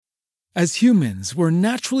As humans, we're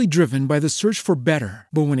naturally driven by the search for better.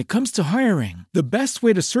 But when it comes to hiring, the best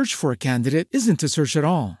way to search for a candidate isn't to search at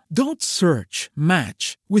all. Don't search,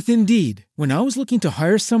 match with Indeed. When I was looking to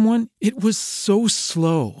hire someone, it was so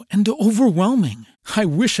slow and overwhelming. I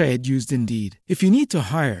wish I had used Indeed. If you need to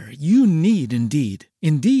hire, you need Indeed.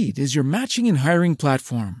 Indeed is your matching and hiring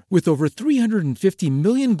platform with over 350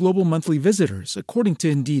 million global monthly visitors, according to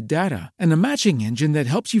Indeed data, and a matching engine that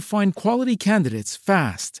helps you find quality candidates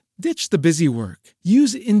fast. Ditch the busy work.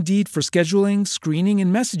 Use Indeed for scheduling, screening,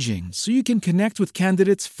 and messaging so you can connect with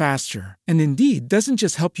candidates faster. And Indeed doesn't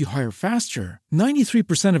just help you hire faster.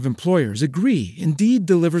 93% of employers agree Indeed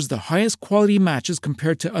delivers the highest quality matches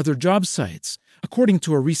compared to other job sites, according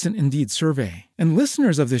to a recent Indeed survey. And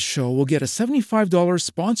listeners of this show will get a $75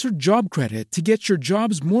 sponsored job credit to get your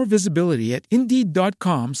jobs more visibility at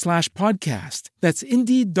Indeed.com/podcast. That's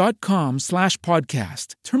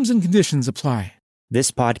Indeed.com/podcast. Terms and conditions apply. This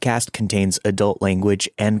podcast contains adult language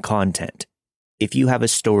and content. If you have a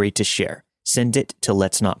story to share, send it to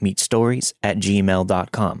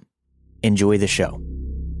letsnotmeetstories@gmail.com. Enjoy the show.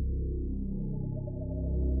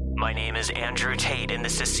 My name is Andrew Tate, and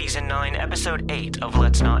this is Season 9, Episode 8 of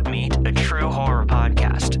Let's Not Meet, a true horror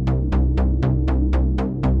podcast.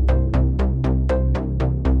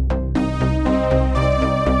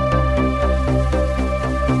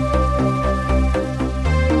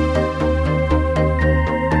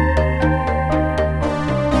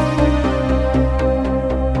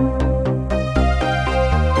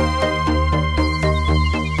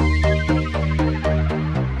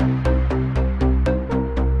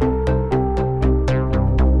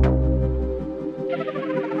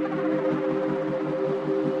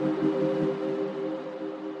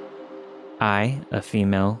 I, a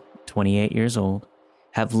female, 28 years old,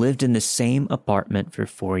 have lived in the same apartment for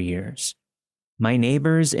 4 years. My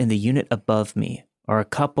neighbors in the unit above me are a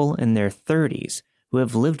couple in their 30s who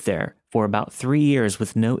have lived there for about 3 years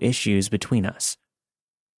with no issues between us.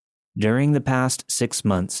 During the past 6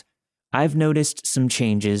 months, I've noticed some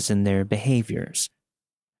changes in their behaviors.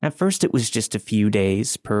 At first, it was just a few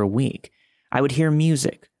days per week. I would hear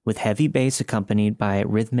music with heavy bass accompanied by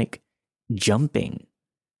rhythmic jumping.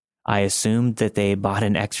 I assumed that they bought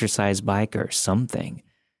an exercise bike or something,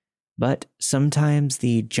 but sometimes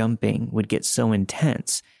the jumping would get so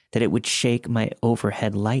intense that it would shake my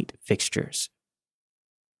overhead light fixtures.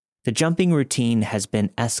 The jumping routine has been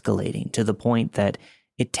escalating to the point that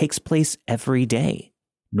it takes place every day,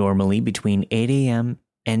 normally between 8 a.m.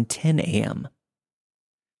 and 10 a.m.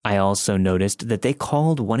 I also noticed that they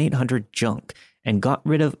called 1-800-JUNK and got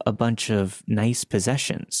rid of a bunch of nice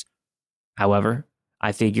possessions. However,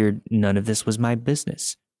 I figured none of this was my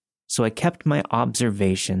business, so I kept my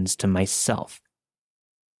observations to myself.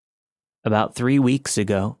 About 3 weeks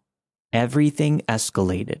ago, everything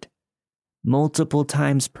escalated. Multiple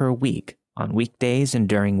times per week, on weekdays and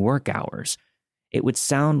during work hours, it would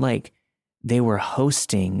sound like they were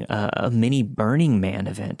hosting a mini Burning Man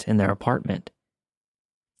event in their apartment.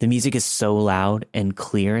 The music is so loud and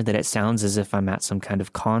clear that it sounds as if I'm at some kind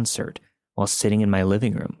of concert while sitting in my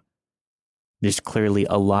living room. There's clearly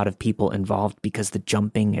a lot of people involved because the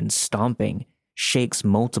jumping and stomping shakes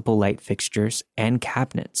multiple light fixtures and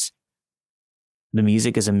cabinets. The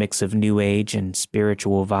music is a mix of new age and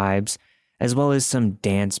spiritual vibes, as well as some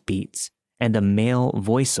dance beats and a male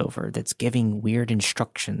voiceover that's giving weird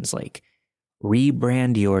instructions like,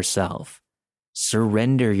 rebrand yourself,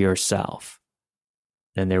 surrender yourself.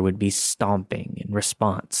 Then there would be stomping in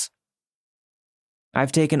response.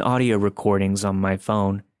 I've taken audio recordings on my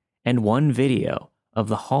phone and one video of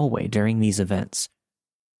the hallway during these events.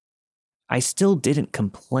 I still didn't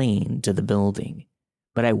complain to the building,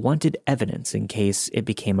 but I wanted evidence in case it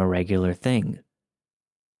became a regular thing.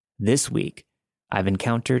 This week, I've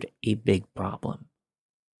encountered a big problem.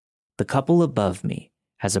 The couple above me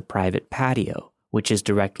has a private patio, which is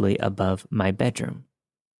directly above my bedroom.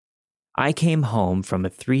 I came home from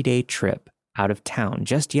a 3-day trip out of town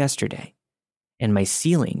just yesterday, and my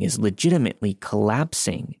ceiling is legitimately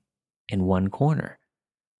collapsing in one corner.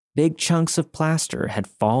 Big chunks of plaster had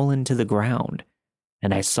fallen to the ground,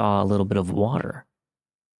 and I saw a little bit of water.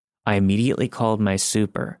 I immediately called my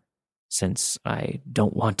super, since I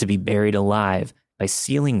don't want to be buried alive by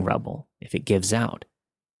ceiling rubble if it gives out.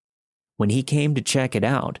 When he came to check it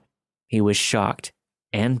out, he was shocked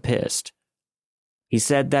and pissed. He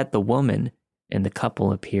said that the woman in the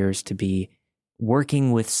couple appears to be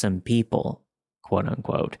working with some people, quote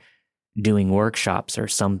unquote, doing workshops or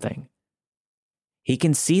something. He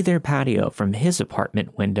can see their patio from his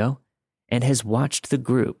apartment window and has watched the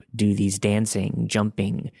group do these dancing,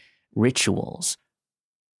 jumping rituals.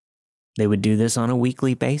 They would do this on a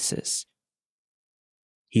weekly basis.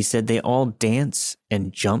 He said they all dance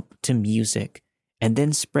and jump to music and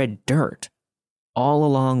then spread dirt, all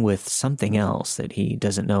along with something else that he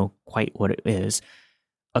doesn't know quite what it is,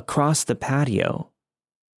 across the patio.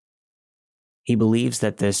 He believes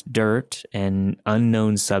that this dirt and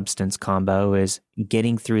unknown substance combo is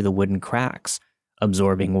getting through the wooden cracks,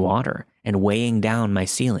 absorbing water, and weighing down my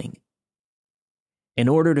ceiling. In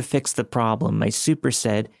order to fix the problem, my super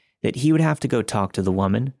said that he would have to go talk to the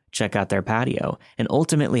woman, check out their patio, and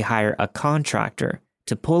ultimately hire a contractor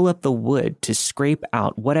to pull up the wood to scrape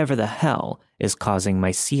out whatever the hell is causing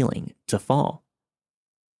my ceiling to fall.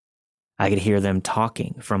 I could hear them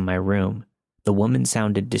talking from my room. The woman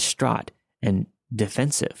sounded distraught and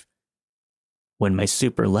defensive. When my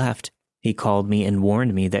super left, he called me and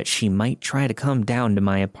warned me that she might try to come down to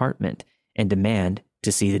my apartment and demand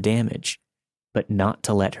to see the damage, but not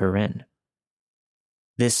to let her in.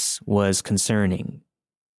 This was concerning.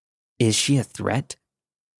 Is she a threat?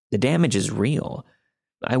 The damage is real.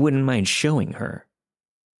 I wouldn't mind showing her.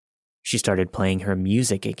 She started playing her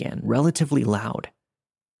music again, relatively loud.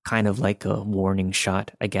 Kind of like a warning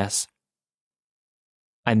shot, I guess.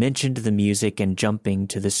 I mentioned the music and jumping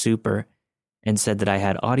to the super and said that I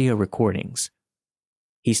had audio recordings.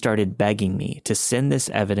 He started begging me to send this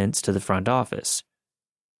evidence to the front office.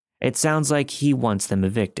 It sounds like he wants them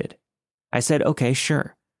evicted. I said, okay,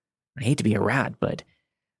 sure. I hate to be a rat, but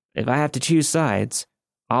if I have to choose sides,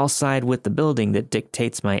 I'll side with the building that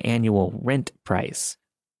dictates my annual rent price.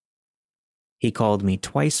 He called me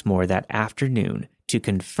twice more that afternoon to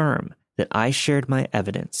confirm that I shared my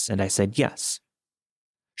evidence, and I said yes.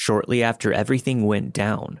 Shortly after everything went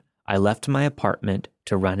down, I left my apartment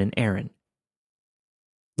to run an errand.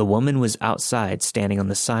 The woman was outside standing on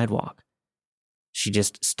the sidewalk. She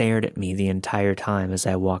just stared at me the entire time as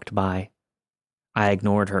I walked by. I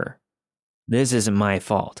ignored her. This isn't my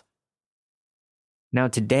fault. Now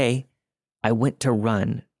today, I went to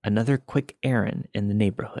run another quick errand in the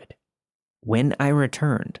neighborhood. When I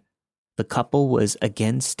returned, the couple was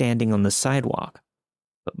again standing on the sidewalk,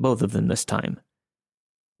 but both of them this time.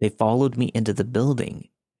 They followed me into the building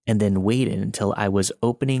and then waited until I was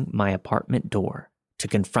opening my apartment door to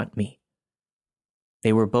confront me.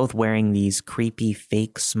 They were both wearing these creepy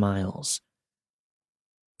fake smiles.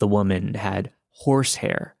 The woman had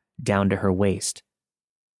horsehair down to her waist.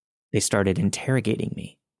 They started interrogating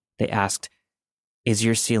me. They asked, "Is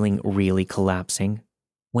your ceiling really collapsing?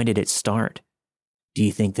 When did it start? Do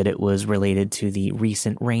you think that it was related to the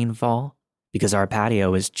recent rainfall? Because our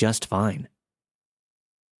patio is just fine."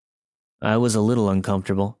 I was a little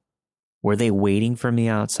uncomfortable. Were they waiting for me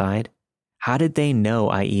outside? How did they know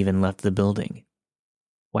I even left the building?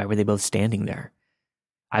 Why were they both standing there?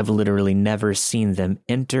 I've literally never seen them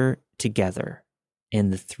enter together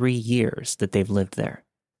in the 3 years that they've lived there.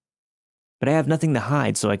 But I have nothing to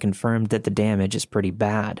hide, so I confirmed that the damage is pretty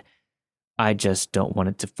bad. I just don't want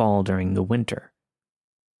it to fall during the winter.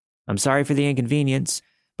 I'm sorry for the inconvenience,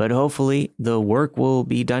 but hopefully the work will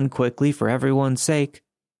be done quickly for everyone's sake,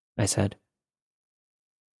 I said.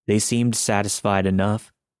 They seemed satisfied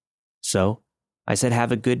enough, so I said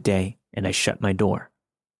have a good day, and I shut my door.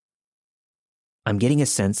 I'm getting a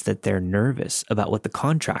sense that they're nervous about what the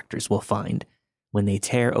contractors will find when they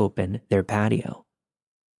tear open their patio.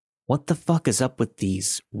 What the fuck is up with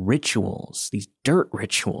these rituals, these dirt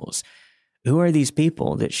rituals? Who are these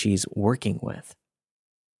people that she's working with?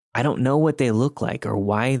 I don't know what they look like or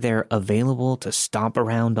why they're available to stomp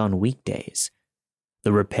around on weekdays.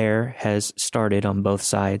 The repair has started on both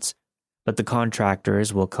sides, but the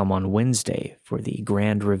contractors will come on Wednesday for the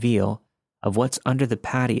grand reveal of what's under the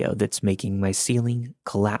patio that's making my ceiling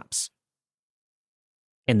collapse.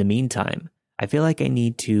 In the meantime, I feel like I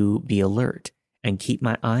need to be alert and keep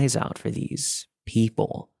my eyes out for these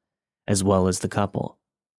people, as well as the couple.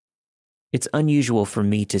 It's unusual for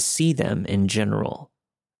me to see them in general,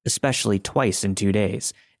 especially twice in 2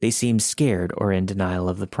 days. They seem scared or in denial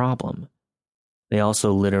of the problem. They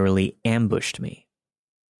also literally ambushed me.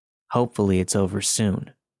 Hopefully it's over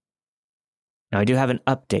soon. Now I do have an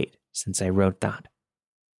update since I wrote that.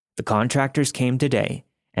 The contractors came today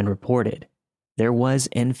and reported there was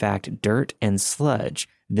in fact dirt and sludge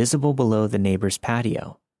visible below the neighbor's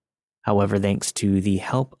patio. However, thanks to the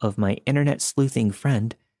help of my internet sleuthing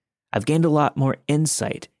friend, I've gained a lot more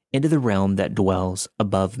insight into the realm that dwells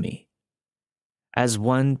above me. As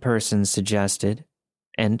one person suggested,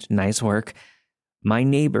 and nice work, my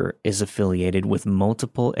neighbor is affiliated with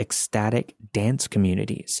multiple ecstatic dance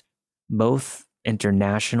communities, both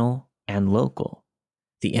international and local.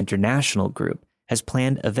 The international group has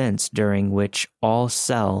planned events during which all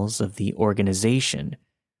cells of the organization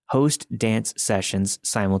host dance sessions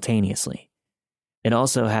simultaneously. It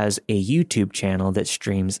also has a YouTube channel that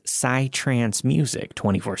streams psytrance music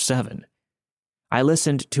 24/7. I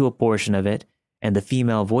listened to a portion of it, and the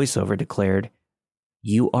female voiceover declared,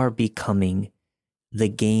 "You are becoming the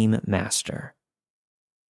game master."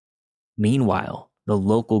 Meanwhile, the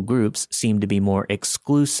local groups seem to be more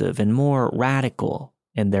exclusive and more radical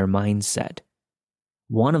in their mindset.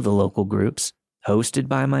 One of the local groups, hosted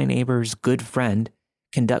by my neighbor's good friend,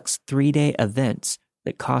 conducts 3-day events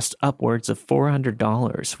that cost upwards of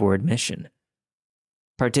 $400 for admission.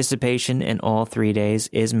 Participation in all 3 days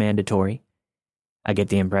is mandatory. I get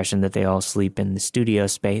the impression that they all sleep in the studio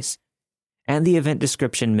space, and the event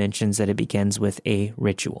description mentions that it begins with a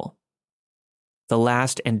ritual. The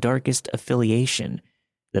last and darkest affiliation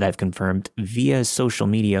that I've confirmed via social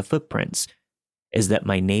media footprints is that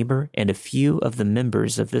my neighbor and a few of the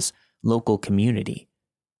members of this local community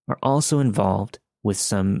are also involved with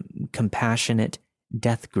some compassionate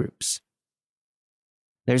death groups.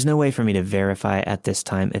 There's no way for me to verify at this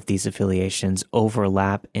time if these affiliations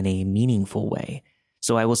overlap in a meaningful way,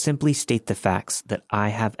 so I will simply state the facts that I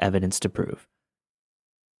have evidence to prove.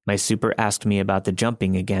 My super asked me about the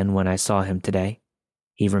jumping again when I saw him today.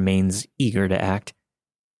 He remains eager to act.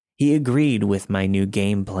 He agreed with my new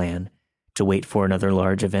game plan to wait for another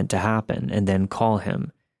large event to happen and then call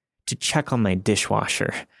him to check on my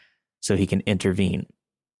dishwasher so he can intervene.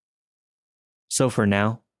 So for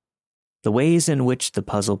now, the ways in which the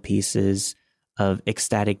puzzle pieces of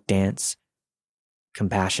ecstatic dance,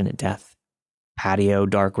 compassionate death, patio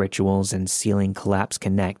dark rituals, and ceiling collapse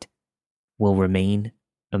connect will remain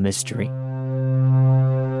a mystery.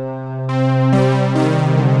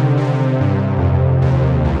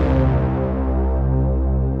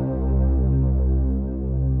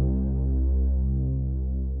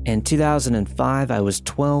 In 2005, I was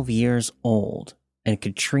 12 years old, and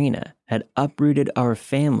Katrina had uprooted our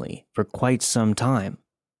family for quite some time.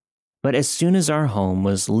 But as soon as our home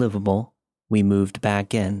was livable, we moved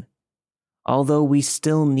back in. Although we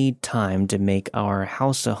still need time to make our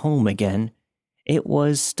house a home again, it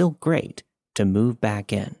was still great to move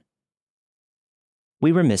back in.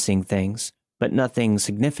 We were missing things, but nothing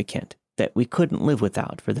significant that we couldn't live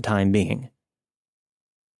without for the time being.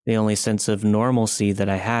 The only sense of normalcy that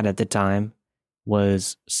I had at the time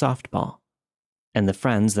was softball and the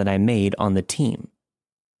friends that I made on the team.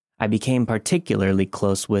 I became particularly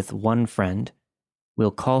close with one friend. We'll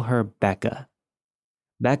call her Becca.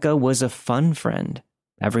 Becca was a fun friend.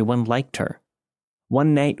 Everyone liked her.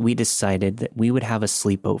 One night we decided that we would have a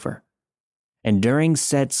sleepover. And during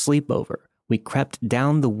said sleepover, we crept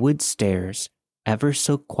down the wood stairs ever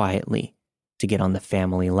so quietly to get on the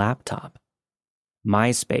family laptop.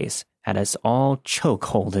 MySpace had us all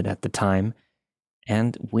chokeholded at the time,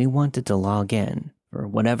 and we wanted to log in for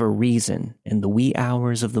whatever reason in the wee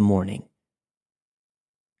hours of the morning.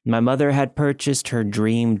 My mother had purchased her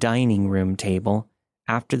dream dining room table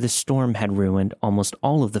after the storm had ruined almost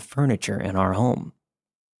all of the furniture in our home.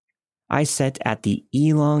 I sat at the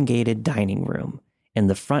elongated dining room in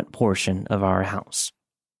the front portion of our house.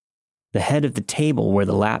 The head of the table where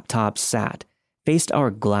the laptop sat faced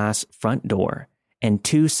our glass front door and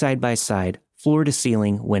 2 side-by-side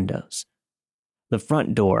floor-to-ceiling windows. The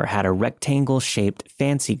front door had a rectangle-shaped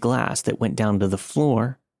fancy glass that went down to the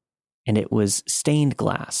floor, and it was stained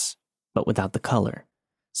glass, but without the color.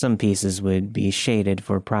 Some pieces would be shaded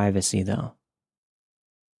for privacy, though.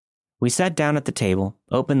 We sat down at the table,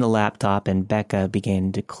 opened the laptop, and Becca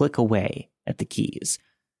began to click away at the keys.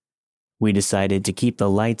 We decided to keep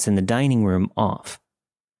the lights in the dining room off.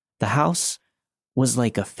 The house was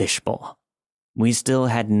like a fishbowl. We still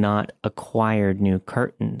had not acquired new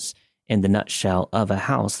curtains in the nutshell of a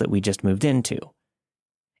house that we just moved into.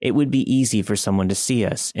 It would be easy for someone to see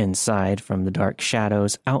us inside from the dark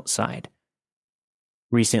shadows outside.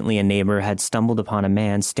 Recently, a neighbor had stumbled upon a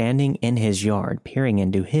man standing in his yard peering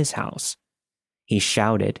into his house. He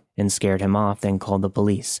shouted and scared him off, then called the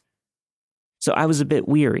police. So I was a bit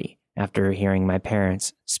weary after hearing my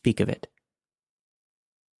parents speak of it.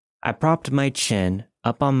 I propped my chin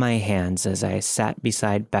up on my hands as I sat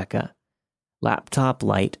beside Becca, laptop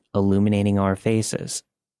light illuminating our faces.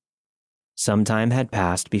 Some time had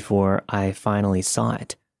passed before I finally saw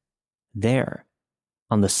it. There,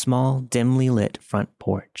 on the small, dimly lit front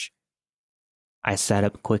porch. I sat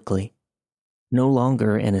up quickly, no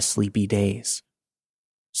longer in a sleepy daze.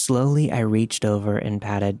 Slowly, I reached over and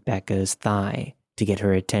patted Becca's thigh to get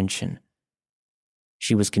her attention.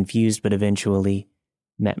 She was confused, but eventually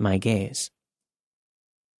met my gaze.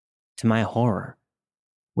 To my horror,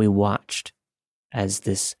 we watched as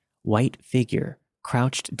this white figure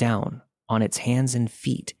crouched down on its hands and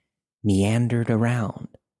feet meandered around.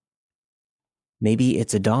 Maybe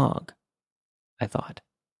it's a dog, I thought.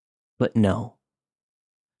 But no.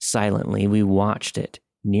 Silently, we watched it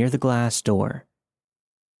near the glass door.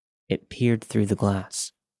 It peered through the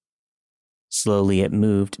glass. Slowly it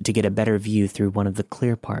moved to get a better view through one of the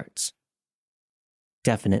clear parts.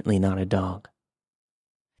 Definitely not a dog.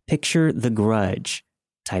 Picture The Grudge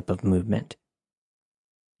type of movement.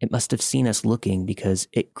 It must have seen us looking because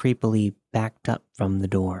it creepily backed up from the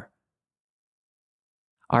door.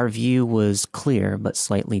 Our view was clear but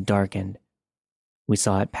slightly darkened. We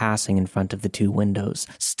saw it passing in front of the two windows,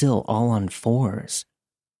 still all on fours.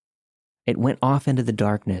 It went off into the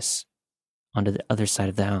darkness, onto the other side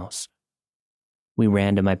of the house. We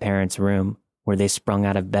ran to my parents' room, where they sprung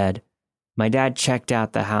out of bed. My dad checked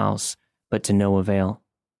out the house, but to no avail.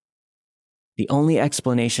 The only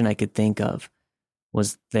explanation I could think of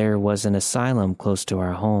was there was an asylum close to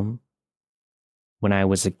our home. When I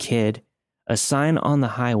was a kid, a sign on the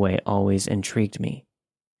highway always intrigued me.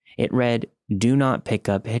 It read, "Do not pick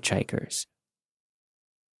up hitchhikers."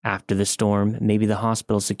 After the storm, maybe the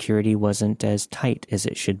hospital security wasn't as tight as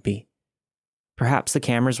it should be. Perhaps the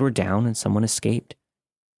cameras were down and someone escaped.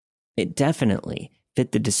 It definitely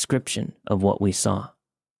fit the description of what we saw.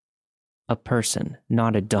 A person,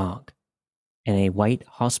 not a dog, in a white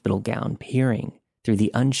hospital gown peering through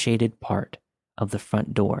the unshaded part of the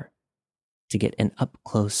front door to get an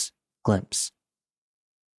up-close glimpse.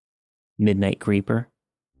 Midnight Creeper,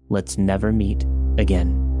 let's never meet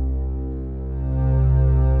again.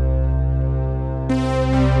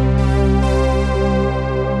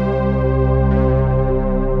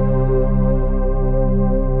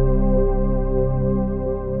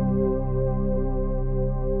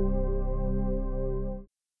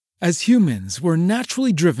 As humans, we're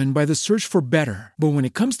naturally driven by the search for better. But when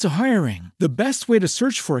it comes to hiring, the best way to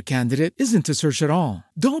search for a candidate isn't to search at all.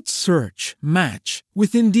 Don't search, match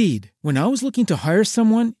with Indeed. When I was looking to hire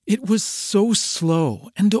someone, it was so slow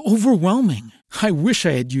and overwhelming. I wish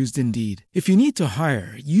I had used Indeed. If you need to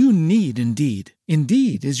hire, you need Indeed.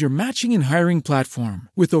 Indeed is your matching and hiring platform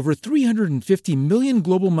with over 350 million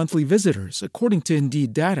global monthly visitors, according to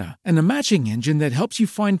Indeed data, and a matching engine that helps you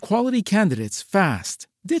find quality candidates fast.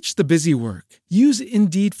 Ditch the busy work. Use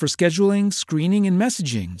Indeed for scheduling, screening, and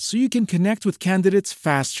messaging so you can connect with candidates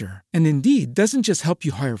faster. And Indeed doesn't just help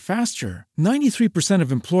you hire faster. 93%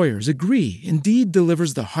 of employers agree Indeed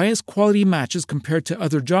delivers the highest quality matches compared to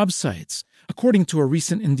other job sites, according to a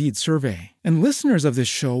recent Indeed survey. And listeners of this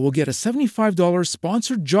show will get a $75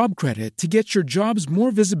 sponsored job credit to get your jobs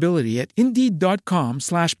more visibility at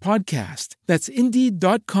Indeed.com/podcast. That's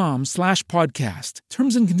Indeed.com/podcast.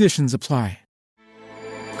 Terms and conditions apply.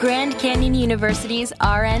 Grand Canyon University's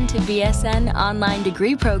RN to BSN online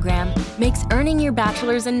degree program makes earning your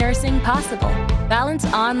bachelor's in nursing possible. Balance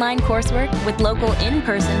online coursework with local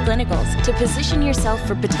in-person clinicals to position yourself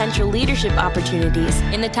for potential leadership opportunities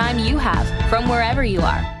in the time you have from wherever you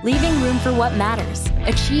are, leaving room for what matters.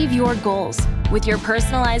 Achieve your goals with your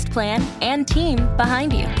personalized plan and team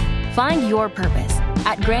behind you. Find your purpose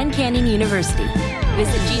at Grand Canyon University.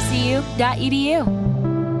 Visit gcu.edu.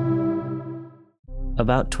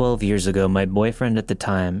 About 12 years ago, my boyfriend at the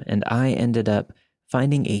time and I ended up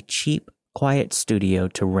finding a cheap, quiet studio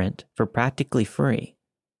to rent for practically free.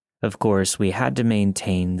 Of course, we had to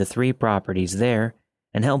maintain the 3 properties there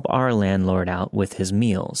and help our landlord out with his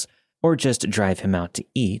meals, or just drive him out to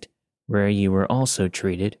eat, where you were also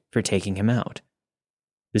treated for taking him out.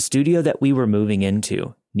 The studio that we were moving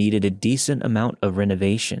into needed a decent amount of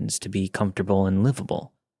renovations to be comfortable and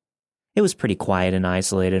livable. It was pretty quiet and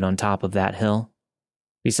isolated on top of that hill.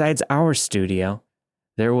 Besides our studio,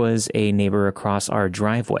 there was a neighbor across our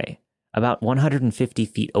driveway, about 150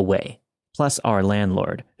 feet away, plus our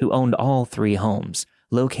landlord, who owned all 3 homes,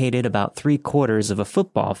 located about 3/4 of a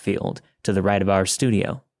football field to the right of our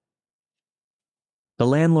studio. The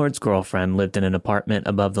landlord's girlfriend lived in an apartment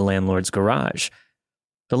above the landlord's garage.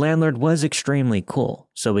 The landlord was extremely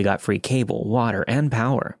cool, so we got free cable, water, and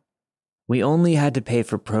power. We only had to pay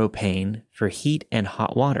for propane for heat and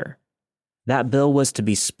hot water. That bill was to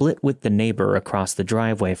be split with the neighbor across the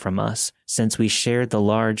driveway from us since we shared the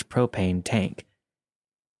large propane tank.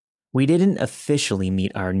 We didn't officially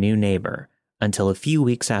meet our new neighbor until a few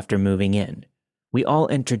weeks after moving in. We all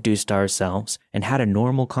introduced ourselves and had a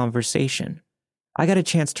normal conversation. I got a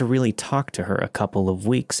chance to really talk to her a couple of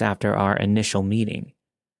weeks after our initial meeting.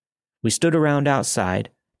 We stood around outside,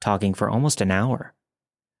 talking for almost an hour.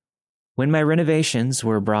 When my renovations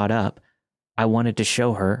were brought up, I wanted to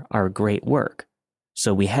show her our great work,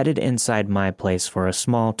 so we headed inside my place for a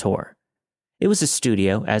small tour. It was a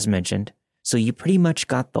studio, as mentioned, so you pretty much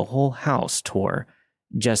got the whole house tour,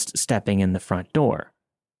 just stepping in the front door.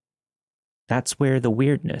 That's where the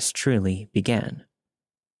weirdness truly began.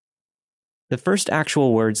 The first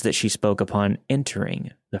actual words that she spoke upon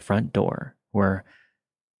entering the front door were,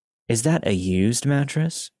 "Is that a used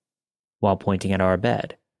mattress?" while pointing at our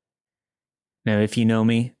bed. Now, if you know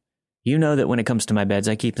me, you know that when it comes to my beds,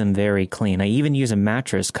 I keep them very clean. I even use a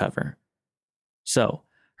mattress cover. So,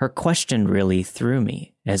 her question really threw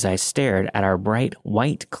me as I stared at our bright,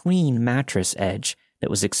 white, clean mattress edge that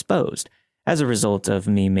was exposed as a result of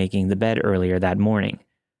me making the bed earlier that morning.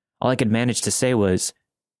 All I could manage to say was,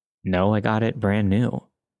 "No, I got it brand new."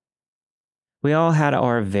 We all had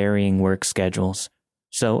our varying work schedules,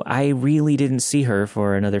 so I really didn't see her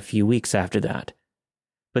for another few weeks after that.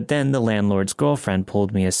 But then the landlord's girlfriend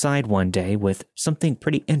pulled me aside one day with something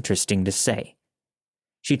pretty interesting to say.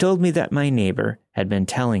 She told me that my neighbor had been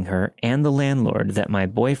telling her and the landlord that my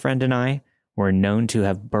boyfriend and I were known to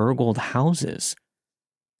have burgled houses.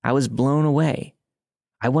 I was blown away.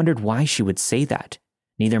 I wondered why she would say that.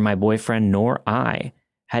 Neither my boyfriend nor I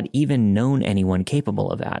had even known anyone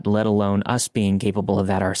capable of that, let alone us being capable of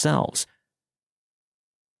that ourselves.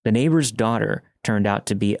 The neighbor's daughter turned out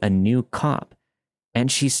to be a new cop,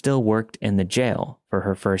 and she still worked in the jail for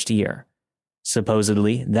her first year.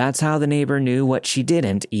 Supposedly, that's how the neighbor knew what she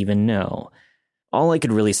didn't even know. All I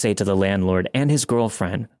could really say to the landlord and his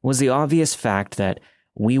girlfriend was the obvious fact that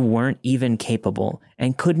we weren't even capable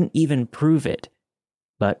and couldn't even prove it.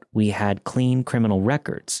 But we had clean criminal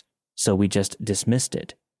records, so we just dismissed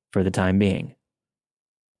it for the time being.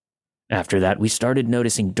 After that, we started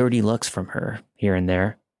noticing dirty looks from her here and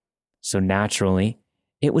there. So naturally,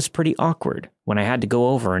 it was pretty awkward when I had to go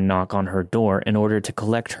over and knock on her door in order to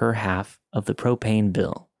collect her half of the propane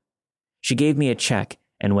bill. She gave me a check,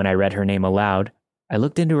 and when I read her name aloud, I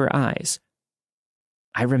looked into her eyes.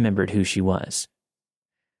 I remembered who she was.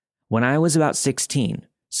 When I was about 16,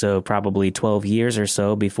 so probably 12 years or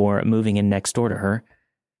so before moving in next door to her,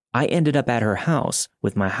 I ended up at her house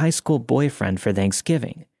with my high school boyfriend for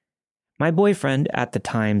Thanksgiving. My boyfriend at the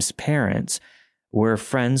time's parents were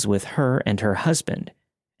friends with her and her husband,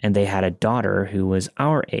 and they had a daughter who was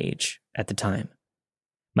our age at the time.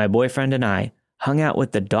 My boyfriend and I hung out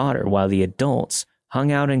with the daughter while the adults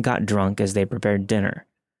hung out and got drunk as they prepared dinner.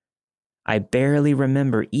 I barely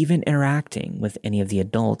remember even interacting with any of the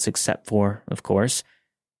adults except for, of course,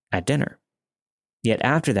 at dinner. Yet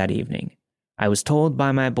after that evening, I was told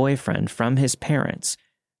by my boyfriend from his parents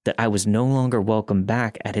that I was no longer welcome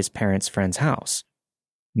back at his parents' friend's house.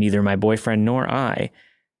 Neither my boyfriend nor I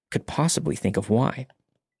could possibly think of why.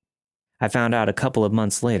 I found out a couple of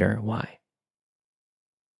months later why.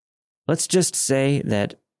 Let's just say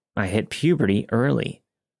that I hit puberty early.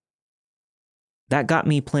 That got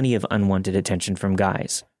me plenty of unwanted attention from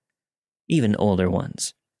guys, even older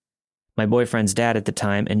ones. My boyfriend's dad at the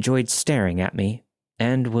time enjoyed staring at me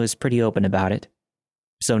and was pretty open about it.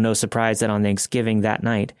 So no surprise that on Thanksgiving that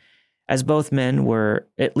night, as both men were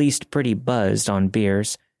at least pretty buzzed on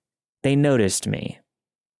beers, they noticed me.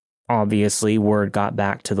 Obviously, word got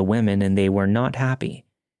back to the women and they were not happy.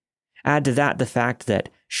 Add to that the fact that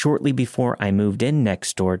shortly before I moved in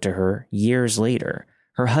next door to her years later,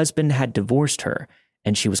 her husband had divorced her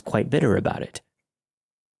and she was quite bitter about it.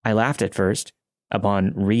 I laughed at first,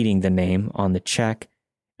 upon reading the name on the check,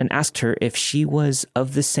 and asked her if she was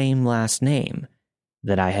of the same last name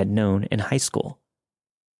that I had known in high school.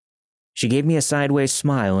 She gave me a sideways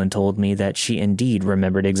smile and told me that she indeed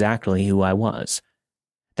remembered exactly who I was.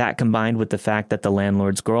 That combined with the fact that the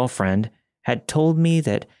landlord's girlfriend had told me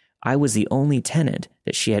that I was the only tenant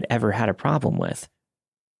that she had ever had a problem with,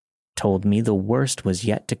 told me the worst was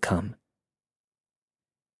yet to come.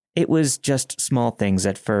 It was just small things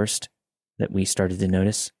at first that we started to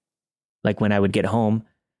notice. Like when I would get home,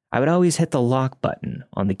 I would always hit the lock button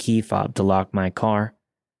on the key fob to lock my car,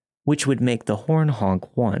 which would make the horn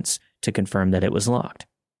honk once to confirm that it was locked.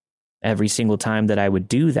 Every single time that I would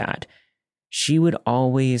do that, she would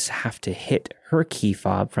always have to hit her key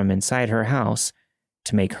fob from inside her house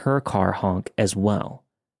to make her car honk as well.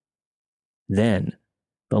 Then,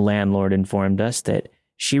 the landlord informed us that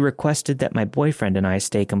she requested that my boyfriend and I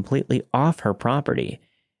stay completely off her property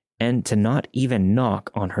and to not even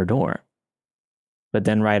knock on her door. But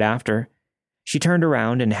then right after, she turned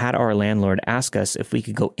around and had our landlord ask us if we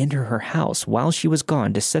could go into her house while she was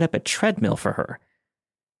gone to set up a treadmill for her.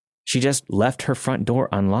 She just left her front door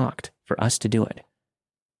unlocked for us to do it.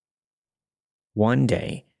 One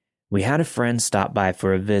day, we had a friend stop by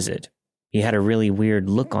for a visit. He had a really weird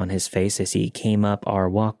look on his face as he came up our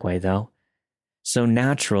walkway, though. So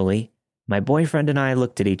naturally, my boyfriend and I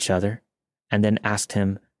looked at each other and then asked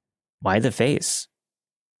him, "Why the face?"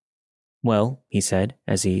 "Well," he said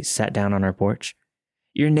as he sat down on our porch,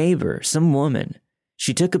 "your neighbor, some woman,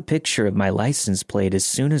 she took a picture of my license plate as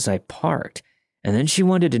soon as I parked, and then she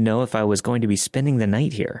wanted to know if I was going to be spending the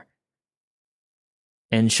night here."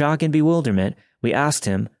 In shock and bewilderment, we asked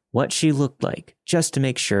him what she looked like, just to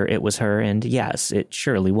make sure it was her, and yes, it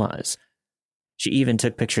surely was. She even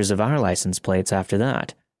took pictures of our license plates after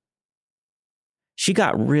that. She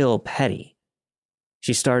got real petty.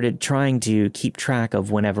 She started trying to keep track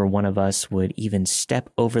of whenever one of us would even step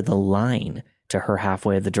over the line to her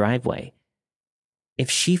halfway of the driveway. If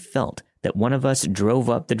she felt that one of us drove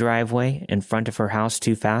up the driveway in front of her house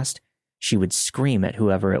too fast, she would scream at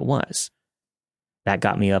whoever it was. That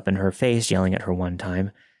got me up in her face, yelling at her one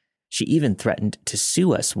time. She even threatened to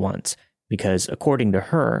sue us once because, according to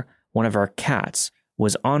her, one of our cats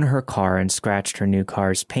was on her car and scratched her new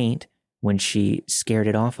car's paint when she scared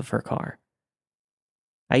it off of her car.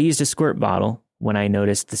 I used a squirt bottle when I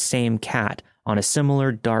noticed the same cat on a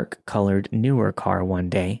similar dark-colored newer car one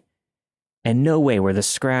day. And no way were the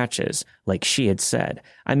scratches like she had said.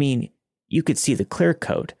 I mean, you could see the clear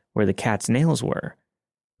coat where the cat's nails were,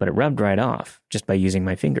 but it rubbed right off just by using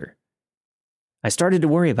my finger. I started to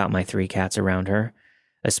worry about my 3 cats around her,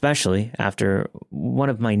 especially after one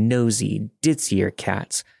of my nosy, ditzier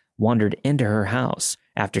cats wandered into her house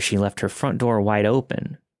after she left her front door wide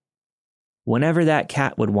open. Whenever that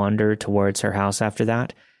cat would wander towards her house after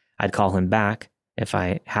that, I'd call him back if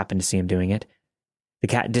I happened to see him doing it. The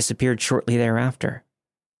cat disappeared shortly thereafter.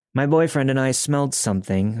 My boyfriend and I smelled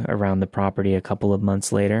something around the property a couple of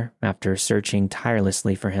months later after searching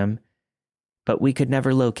tirelessly for him, but we could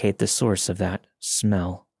never locate the source of that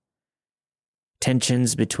smell.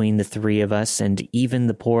 Tensions between the 3 of us and even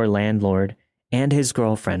the poor landlord and his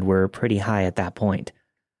girlfriend were pretty high at that point,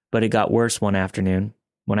 but it got worse one afternoon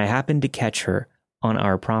when I happened to catch her on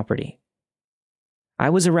our property. I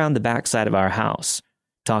was around the backside of our house,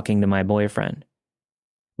 talking to my boyfriend.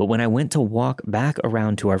 But when I went to walk back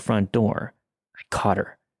around to our front door, I caught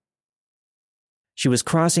her. She was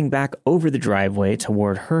crossing back over the driveway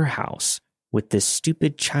toward her house with this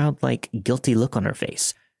stupid, childlike, guilty look on her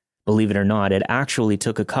face. Believe it or not, it actually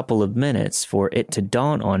took a couple of minutes for it to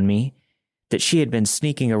dawn on me that she had been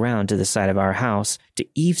sneaking around to the side of our house to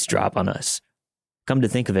eavesdrop on us. Come to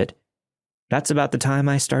think of it, that's about the time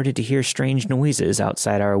I started to hear strange noises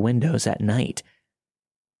outside our windows at night.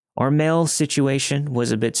 Our mail situation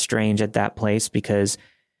was a bit strange at that place because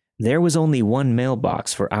there was only one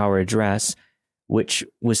mailbox for our address, which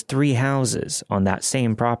was 3 houses on that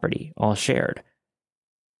same property, all shared.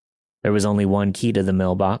 There was only one key to the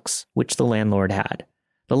mailbox, which the landlord had.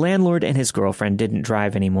 The landlord and his girlfriend didn't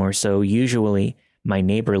drive anymore, so usually my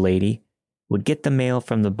neighbor lady would get the mail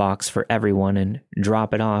from the box for everyone and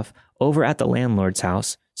drop it off over at the landlord's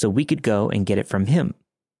house so we could go and get it from him.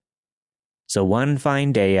 So one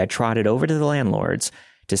fine day, I trotted over to the landlord's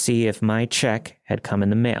to see if my check had come in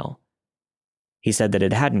the mail. He said that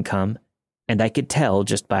it hadn't come, and I could tell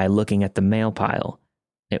just by looking at the mail pile.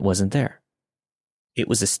 It wasn't there. It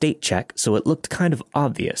was a state check, so it looked kind of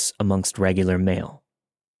obvious amongst regular mail.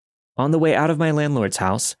 On the way out of my landlord's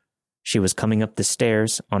house, she was coming up the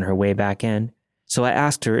stairs on her way back in, so I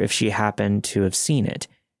asked her if she happened to have seen it,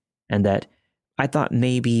 and that I thought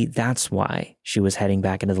maybe that's why she was heading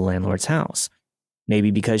back into the landlord's house. Maybe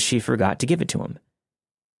because she forgot to give it to him.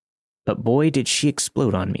 But boy, did she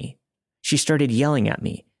explode on me. She started yelling at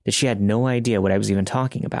me that she had no idea what I was even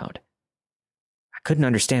talking about. I couldn't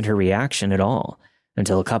understand her reaction at all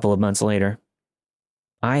until a couple of months later.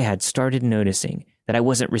 I had started noticing that I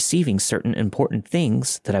wasn't receiving certain important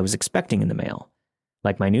things that I was expecting in the mail,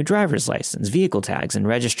 like my new driver's license, vehicle tags, and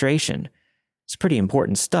registration. It's pretty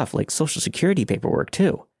important stuff like Social Security paperwork,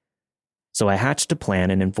 too. So I hatched a plan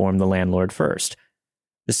and informed the landlord first.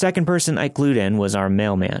 The second person I clued in was our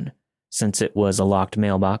mailman, since it was a locked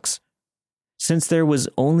mailbox. Since there was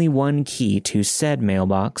only one key to said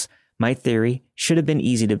mailbox, my theory should have been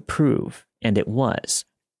easy to prove, and it was.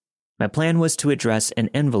 My plan was to address an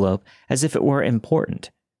envelope as if it were important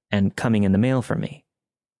and coming in the mail for me.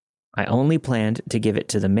 I only planned to give it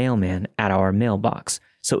to the mailman at our mailbox,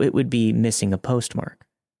 so it would be missing a postmark.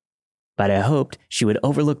 But I hoped she would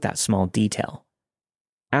overlook that small detail.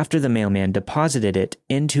 After the mailman deposited it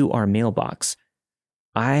into our mailbox,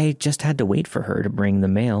 I just had to wait for her to bring the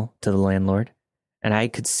mail to the landlord, and I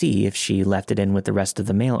could see if she left it in with the rest of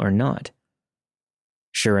the mail or not.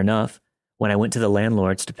 Sure enough, when I went to the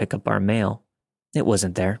landlord's to pick up our mail, it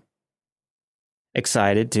wasn't there.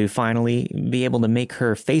 Excited to finally be able to make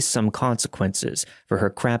her face some consequences for her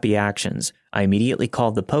crappy actions, I immediately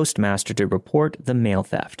called the postmaster to report the mail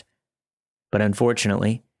theft. But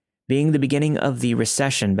unfortunately, Being the beginning of the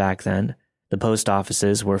recession back then, the post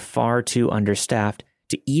offices were far too understaffed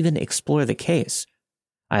to even explore the case.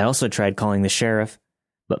 I also tried calling the sheriff,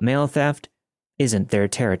 but mail theft isn't their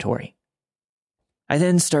territory. I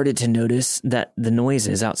then started to notice that the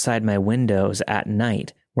noises outside my windows at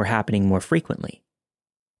night were happening more frequently.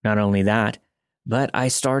 Not only that, but I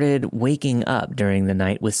started waking up during the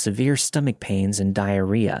night with severe stomach pains and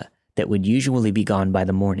diarrhea that would usually be gone by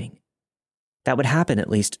the morning. That would happen at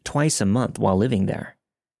least twice a month while living there.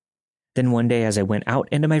 Then one day as I went out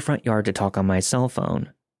into my front yard to talk on my cell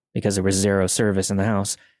phone, because there was zero service in the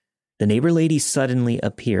house, the neighbor lady suddenly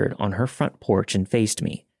appeared on her front porch and faced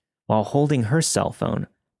me, while holding her cell phone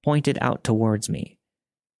pointed out towards me.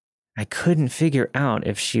 I couldn't figure out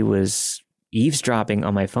if she was eavesdropping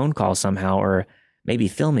on my phone call somehow or maybe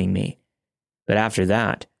filming me, but after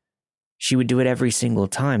that, she would do it every single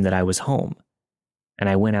time that I was home, and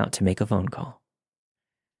I went out to make a phone call.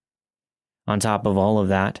 On top of all of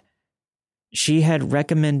that, she had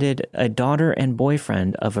recommended a daughter and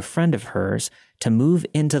boyfriend of a friend of hers to move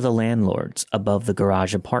into the landlord's above the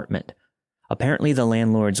garage apartment. Apparently, the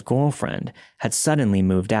landlord's girlfriend had suddenly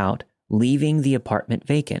moved out, leaving the apartment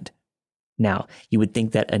vacant. Now, you would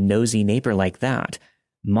think that a nosy neighbor like that,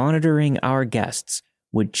 monitoring our guests,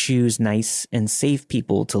 would choose nice and safe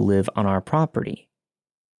people to live on our property.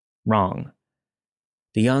 Wrong.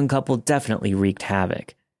 The young couple definitely wreaked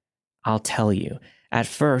havoc. I'll tell you, at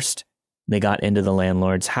first, they got into the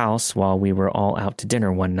landlord's house while we were all out to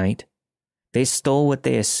dinner one night. They stole what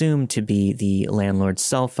they assumed to be the landlord's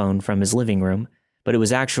cell phone from his living room, but it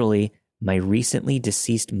was actually my recently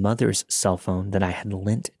deceased mother's cell phone that I had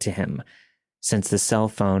lent to him, since the cell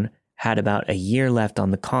phone had about a year left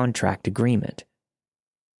on the contract agreement.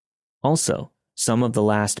 Also, some of the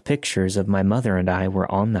last pictures of my mother and I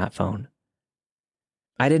were on that phone.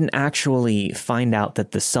 I didn't actually find out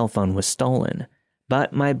that the cell phone was stolen,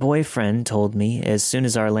 but my boyfriend told me as soon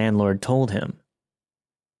as our landlord told him.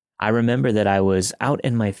 I remember that I was out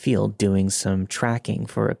in my field doing some tracking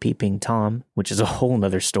for a peeping Tom, which is a whole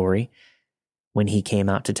nother story, when he came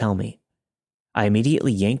out to tell me. I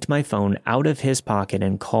immediately yanked my phone out of his pocket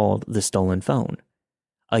and called the stolen phone.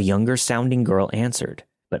 A younger sounding girl answered,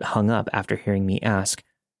 but hung up after hearing me ask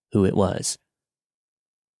who it was.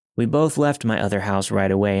 We both left my other house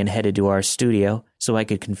right away and headed to our studio so I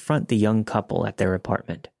could confront the young couple at their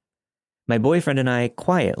apartment. My boyfriend and I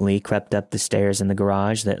quietly crept up the stairs in the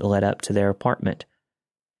garage that led up to their apartment.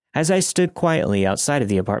 As I stood quietly outside of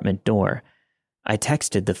the apartment door, I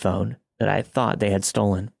texted the phone that I thought they had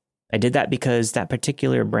stolen. I did that because that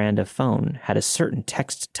particular brand of phone had a certain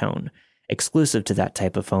text tone, exclusive to that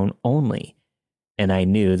type of phone only, and I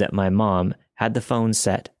knew that my mom had the phone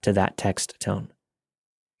set to that text tone.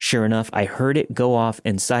 Sure enough, I heard it go off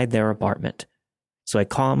inside their apartment, so I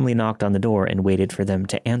calmly knocked on the door and waited for them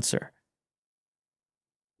to answer.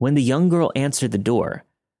 When the young girl answered the door,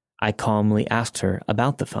 I calmly asked her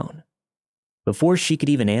about the phone. Before she could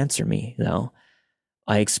even answer me, though,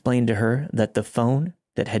 I explained to her that the phone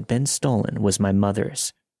that had been stolen was my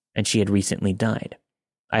mother's, and she had recently died.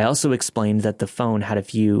 I also explained that the phone had a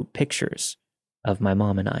few pictures of my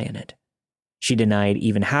mom and I in it. She denied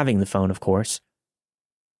even having the phone, of course.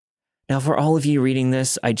 Now, for all of you reading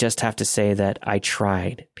this, I just have to say that I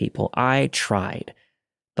tried, people. I tried.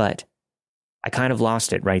 But I kind of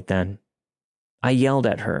lost it right then. I yelled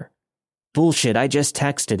at her. Bullshit, I just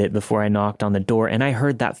texted it before I knocked on the door, and I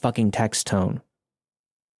heard that fucking text tone.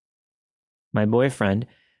 My boyfriend,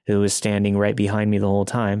 who was standing right behind me the whole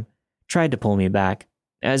time, tried to pull me back,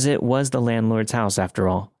 as it was the landlord's house after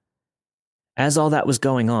all. As all that was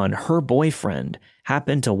going on, her boyfriend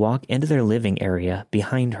happened to walk into their living area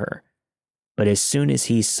behind her. But as soon as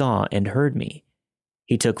he saw and heard me,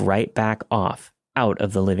 he took right back off out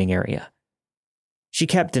of the living area. She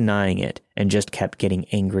kept denying it and just kept getting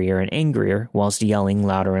angrier and angrier whilst yelling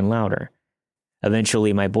louder and louder.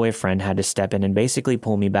 Eventually, my boyfriend had to step in and basically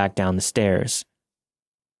pull me back down the stairs.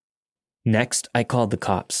 Next, I called the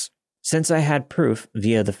cops, since I had proof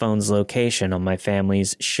via the phone's location on my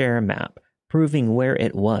family's share map, proving where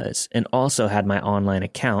it was, and also had my online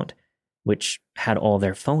account, which had all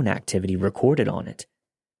their phone activity recorded on it.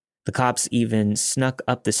 The cops even snuck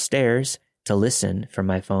up the stairs to listen from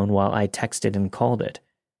my phone while I texted and called it.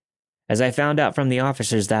 As I found out from the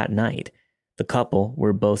officers that night, the couple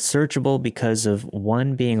were both searchable because of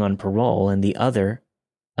one being on parole and the other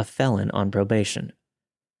a felon on probation.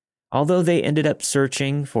 Although they ended up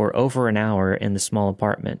searching for over an hour in the small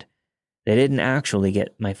apartment, they didn't actually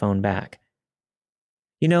get my phone back.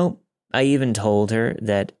 You know, I even told her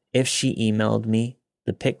that if she emailed me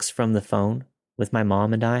the pics from the phone with my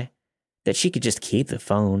mom and I, that she could just keep the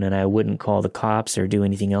phone and I wouldn't call the cops or do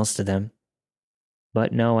anything else to them.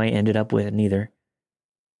 But no, I ended up with neither.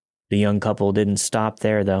 The young couple didn't stop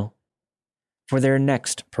there, though. For their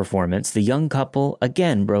next performance, the young couple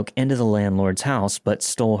again broke into the landlord's house but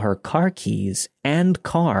stole her car keys and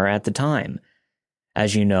car at the time.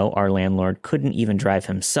 As you know, our landlord couldn't even drive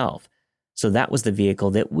himself, so that was the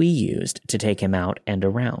vehicle that we used to take him out and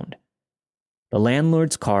around. The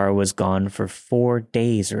landlord's car was gone for 4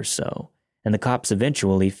 days or so, and the cops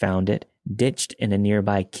eventually found it ditched in a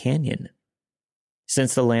nearby canyon.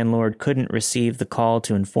 Since the landlord couldn't receive the call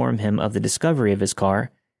to inform him of the discovery of his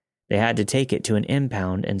car, they had to take it to an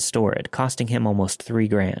impound and store it, costing him almost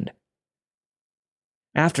 $3,000.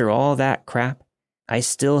 After all that crap, I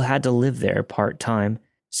still had to live there part-time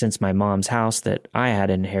since my mom's house that I had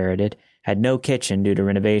inherited had no kitchen due to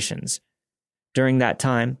renovations. During that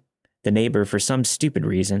time, the neighbor, for some stupid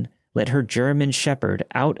reason, let her German Shepherd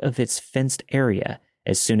out of its fenced area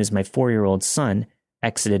as soon as my 4-year-old son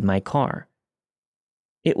exited my car.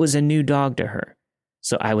 It was a new dog to her,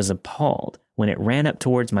 so I was appalled when it ran up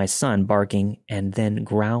towards my son barking and then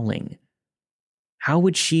growling. How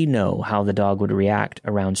would she know how the dog would react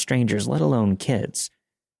around strangers, let alone kids?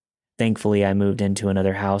 Thankfully, I moved into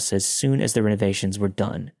another house as soon as the renovations were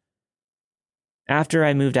done. After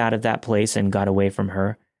I moved out of that place and got away from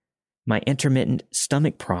her, my intermittent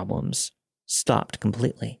stomach problems stopped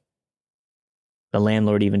completely. The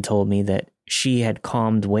landlord even told me that she had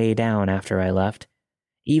calmed way down after I left,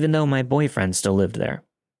 even though my boyfriend still lived there.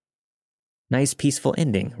 Nice peaceful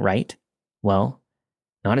ending, right? Well,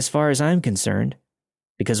 not as far as I'm concerned,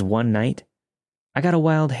 because one night, I got a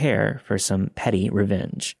wild hair for some petty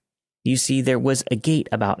revenge. You see, there was a gate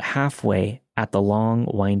about halfway at the long,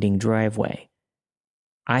 winding driveway.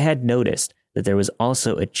 I had noticed that there was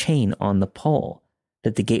also a chain on the pole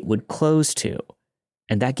that the gate would close to,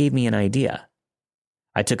 and that gave me an idea.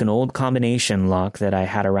 I took an old combination lock that I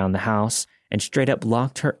had around the house and straight up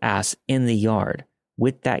locked her ass in the yard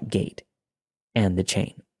with that gate and the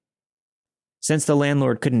chain. Since the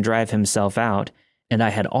landlord couldn't drive himself out, and I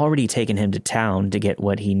had already taken him to town to get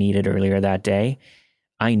what he needed earlier that day,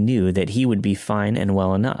 I knew that he would be fine and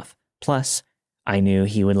well enough. Plus, I knew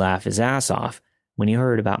he would laugh his ass off when he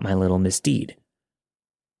heard about my little misdeed.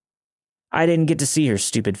 I didn't get to see her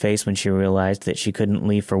stupid face when she realized that she couldn't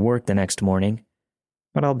leave for work the next morning,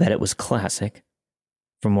 but I'll bet it was classic.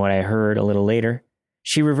 From what I heard a little later,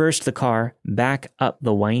 she reversed the car back up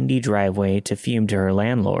the windy driveway to fume to her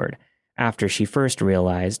landlord after she first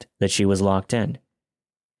realized that she was locked in.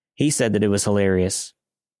 He said that it was hilarious.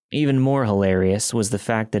 Even more hilarious was the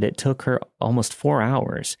fact that it took her almost 4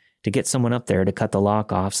 hours to get someone up there to cut the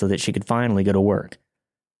lock off so that she could finally go to work.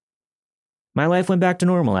 My life went back to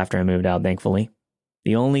normal after I moved out, thankfully.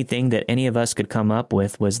 The only thing that any of us could come up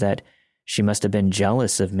with was that she must have been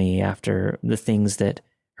jealous of me after the things that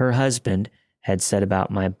her husband had said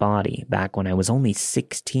about my body back when I was only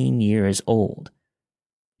 16 years old.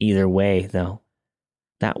 Either way, though,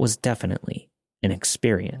 that was definitely an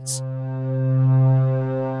experience.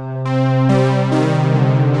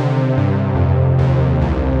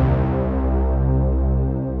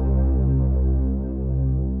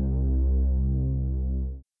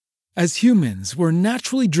 As humans, we're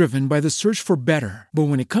naturally driven by the search for better. But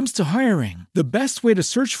when it comes to hiring, the best way to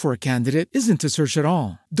search for a candidate isn't to search at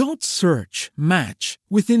all. Don't search, match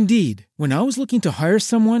with Indeed. When I was looking to hire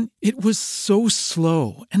someone, it was so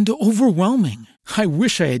slow and overwhelming. I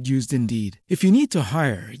wish I had used Indeed. If you need to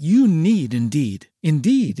hire, you need Indeed.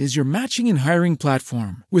 Indeed is your matching and hiring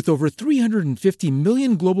platform with over 350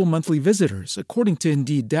 million global monthly visitors, according to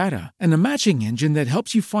Indeed data, and a matching engine that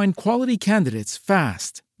helps you find quality candidates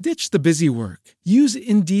fast. Ditch the busy work. Use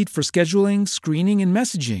Indeed for scheduling, screening, and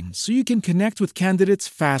messaging so you can connect with candidates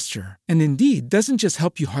faster. And Indeed doesn't just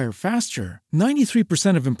help you hire faster.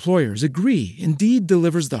 93% of employers agree Indeed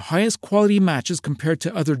delivers the highest quality matches compared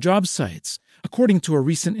to other job sites, according to a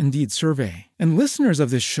recent Indeed survey. And listeners of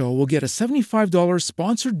this show will get a $75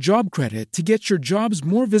 sponsored job credit to get your jobs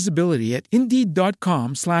more visibility at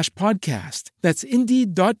Indeed.com/podcast. That's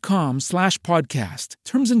Indeed.com/podcast.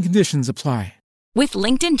 Terms and conditions apply. With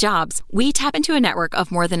LinkedIn Jobs, we tap into a network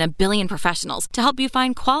of more than 1 billion professionals to help you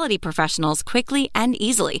find quality professionals quickly and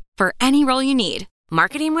easily for any role you need.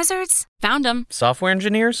 Marketing wizards? Found them. Software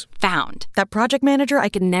engineers? Found. That project manager I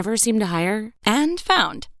could never seem to hire? And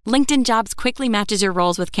found. LinkedIn Jobs quickly matches your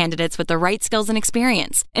roles with candidates with the right skills and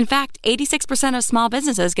experience. In fact, 86% of small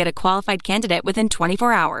businesses get a qualified candidate within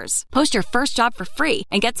 24 hours. Post your first job for free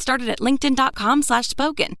and get started at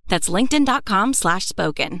linkedin.com/spoken. That's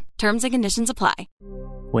linkedin.com/spoken. Terms and conditions apply.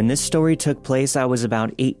 When this story took place, I was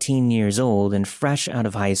about 18 years old and fresh out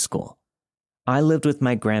of high school. I lived with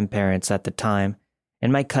my grandparents at the time,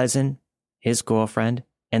 and my cousin, his girlfriend,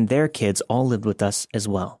 and their kids all lived with us as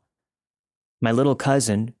well. My little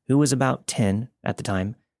cousin, who was about 10 at the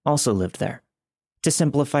time, also lived there. To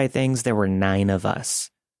simplify things, there were 9 of us,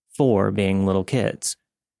 4 being little kids.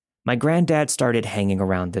 My granddad started hanging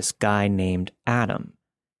around this guy named Adam.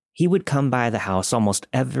 He would come by the house almost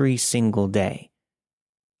every single day.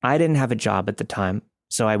 I didn't have a job at the time,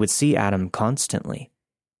 so I would see Adam constantly.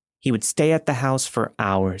 He would stay at the house for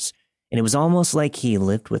hours, and it was almost like he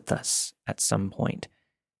lived with us at some point.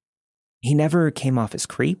 He never came off as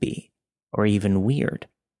creepy or even weird.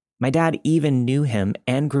 My dad even knew him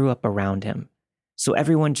and grew up around him, so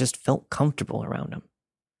everyone just felt comfortable around him.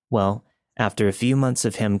 Well, after a few months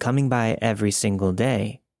of him coming by every single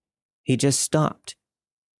day, he just stopped.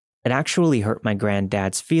 It actually hurt my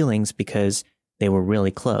granddad's feelings because they were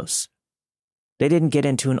really close. They didn't get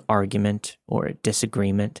into an argument or a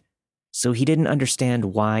disagreement, so he didn't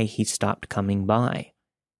understand why he stopped coming by.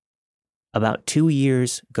 About 2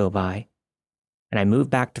 years go by, and I moved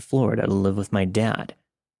back to Florida to live with my dad.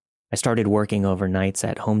 I started working overnights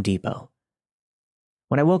at Home Depot.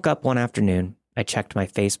 When I woke up one afternoon, I checked my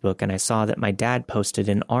Facebook and I saw that my dad posted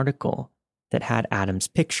an article that had Adam's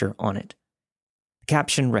picture on it. The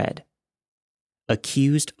caption read,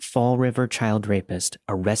 "Accused Fall River child rapist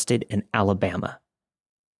arrested in Alabama."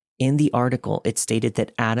 In the article, it stated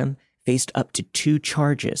that Adam faced up to 2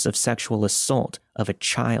 charges of sexual assault of a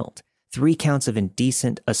child, 3 counts of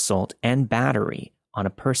indecent assault and battery on a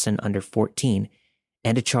person under 14,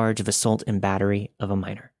 and a charge of assault and battery of a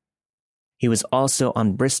minor. He was also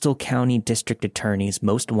on Bristol County District Attorney's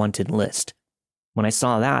most wanted list. When I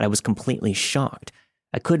saw that, I was completely shocked.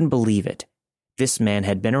 I couldn't believe it. This man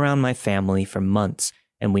had been around my family for months,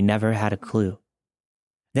 and we never had a clue.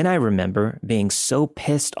 Then I remember being so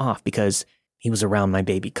pissed off because he was around my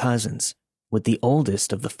baby cousins, with the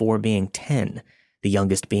oldest of the 4 being 10, the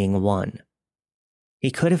youngest being 1.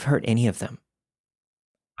 He could have hurt any of them.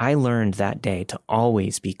 I learned that day to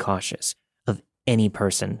always be cautious of any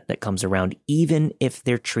person that comes around, even if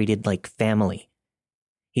they're treated like family.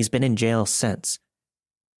 He's been in jail since.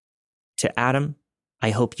 To Adam,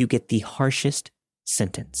 I hope you get the harshest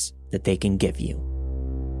sentence that they can give you.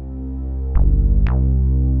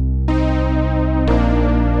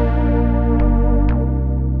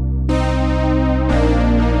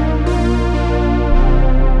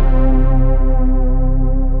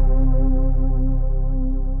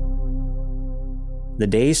 The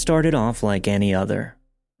day started off like any other.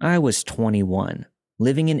 I was 21,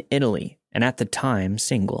 living in Italy, and at the time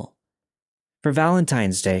single. For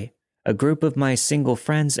Valentine's Day, a group of my single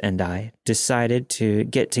friends and I decided to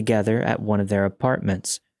get together at one of their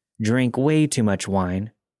apartments, drink way too much wine,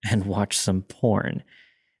 and watch some porn.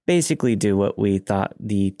 Basically do what we thought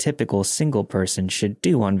the typical single person should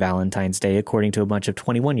do on Valentine's Day according to a bunch of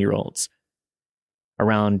 21-year-olds.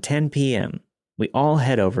 Around 10 p.m., we all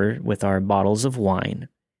head over with our bottles of wine,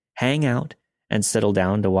 hang out, and settle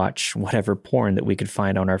down to watch whatever porn that we could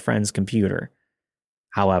find on our friend's computer.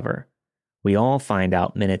 However, we all find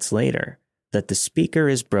out minutes later that the speaker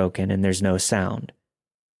is broken and there's no sound.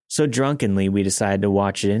 So drunkenly, we decide to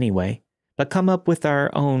watch it anyway, but come up with our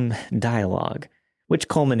own dialogue, which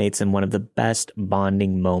culminates in one of the best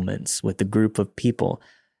bonding moments with the group of people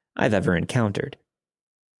I've ever encountered.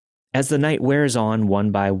 As the night wears on one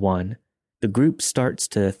by one, the group starts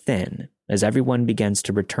to thin as everyone begins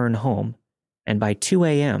to return home, and by 2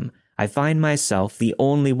 a.m., I find myself the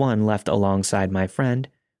only one left alongside my friend,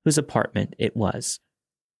 whose apartment it was.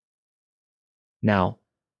 Now,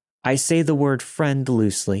 I say the word friend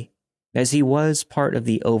loosely, as he was part of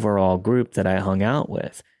the overall group that I hung out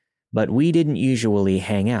with, but we didn't usually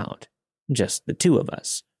hang out, just the 2 of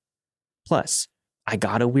us. Plus, I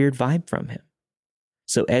got a weird vibe from him.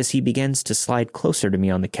 So as he begins to slide closer to me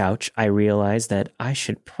on the couch, I realize that I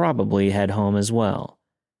should probably head home as well,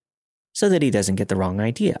 so that he doesn't get the wrong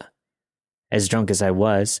idea. As drunk as I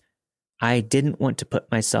was, I didn't want to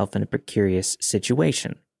put myself in a precarious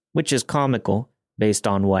situation, which is comical based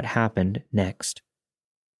on what happened next.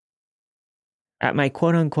 At my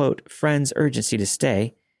quote-unquote friend's urgency to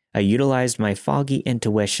stay, I utilized my foggy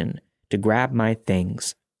intuition to grab my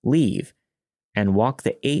things, leave, and walk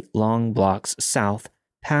the 8 long blocks south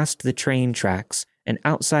past the train tracks and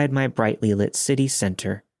outside my brightly lit city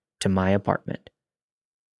center to my apartment.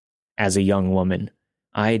 As a young woman,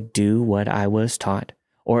 I do what I was taught,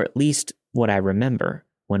 or at least what I remember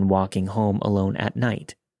when walking home alone at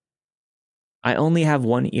night. I only have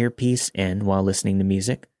one earpiece in while listening to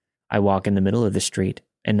music. I walk in the middle of the street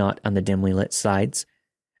and not on the dimly lit sides,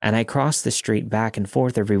 and I cross the street back and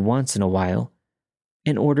forth every once in a while,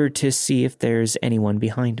 in order to see if there's anyone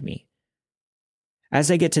behind me. As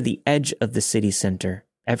I get to the edge of the city center,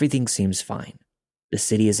 everything seems fine. The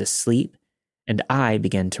city is asleep, and I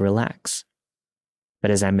begin to relax. But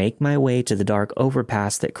as I make my way to the dark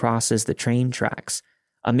overpass that crosses the train tracks,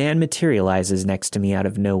 a man materializes next to me out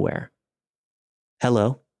of nowhere.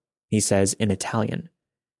 "Hello," he says in Italian.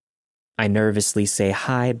 I nervously say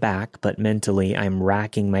hi back, but mentally I'm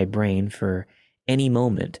racking my brain for any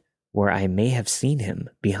moment where I may have seen him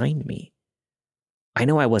behind me. I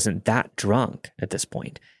know I wasn't that drunk at this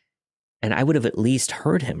point, and I would have at least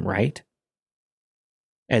heard him, right?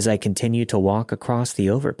 As I continue to walk across the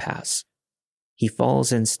overpass, he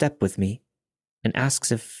falls in step with me and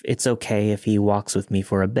asks if it's okay if he walks with me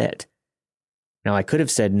for a bit. Now, I could have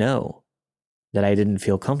said no, that I didn't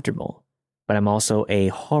feel comfortable, but I'm also a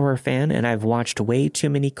horror fan and I've watched way too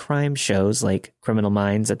many crime shows like Criminal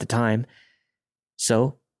Minds at the time.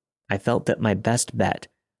 So I felt that my best bet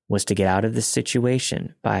was to get out of this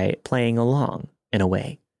situation by playing along in a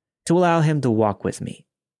way, to allow him to walk with me.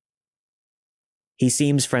 He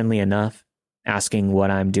seems friendly enough, asking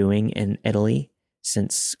what I'm doing in Italy,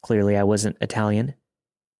 since clearly I wasn't Italian,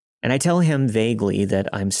 and I tell him vaguely that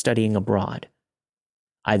I'm studying abroad.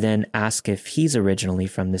 I then ask if he's originally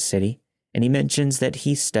from the city, and he mentions that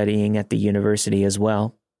he's studying at the university as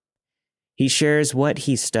well. He shares what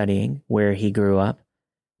he's studying, where he grew up,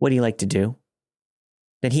 what he liked to do.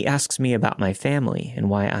 Then he asks me about my family and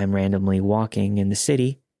why I'm randomly walking in the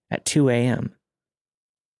city at 2 a.m.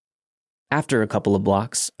 After a couple of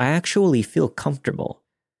blocks, I actually feel comfortable.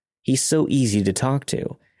 He's so easy to talk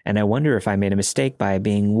to, and I wonder if I made a mistake by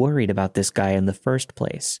being worried about this guy in the first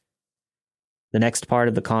place. The next part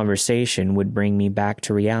of the conversation would bring me back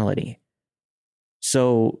to reality.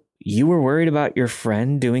 "So, you were worried about your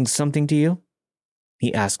friend doing something to you?"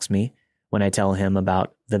 he asks me when I tell him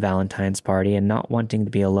about the Valentine's party and not wanting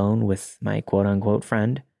to be alone with my quote-unquote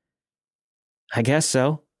friend. "I guess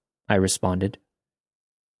so," I responded.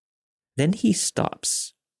 Then he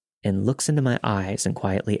stops and looks into my eyes and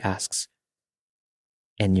quietly asks,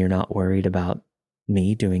 "And you're not worried about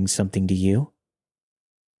me doing something to you?"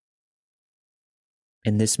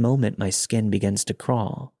 In this moment, my skin begins to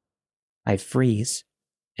crawl. I freeze,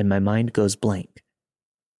 and my mind goes blank.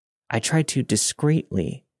 I try to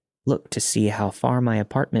discreetly look to see how far my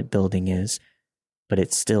apartment building is, but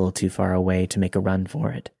it's still too far away to make a run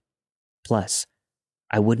for it. Plus,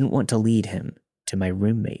 I wouldn't want to lead him to my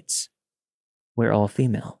roommates. We're all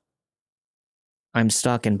female. I'm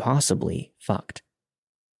stuck and possibly fucked.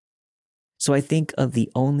 So I think of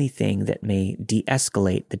the only thing that may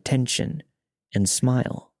de-escalate the tension and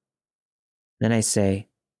smile. Then I say,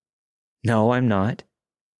 "No, I'm not."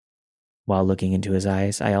 While looking into his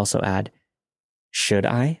eyes, I also add, "Should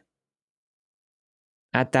I?"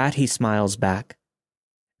 At that, he smiles back,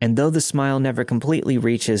 and though the smile never completely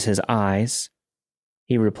reaches his eyes,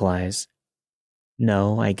 he replies,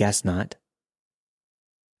 "No, I guess not."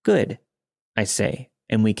 "Good," I say,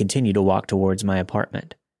 and we continue to walk towards my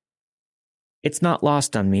apartment. It's not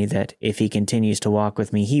lost on me that if he continues to walk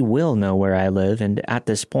with me, he will know where I live, and at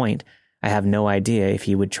this point, I have no idea if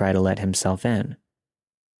he would try to let himself in.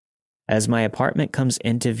 As my apartment comes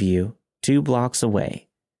into view 2 blocks away,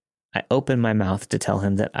 I open my mouth to tell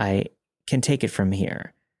him that I can take it from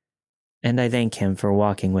here, and I thank him for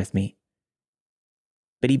walking with me.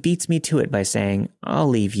 But he beats me to it by saying, "I'll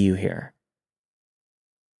leave you here."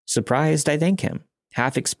 Surprised, I thank him,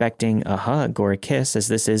 half expecting a hug or a kiss as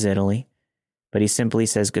this is Italy, but he simply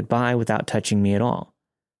says goodbye without touching me at all.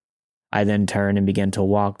 I then turn and begin to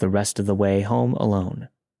walk the rest of the way home alone.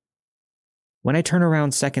 When I turn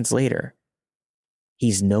around seconds later,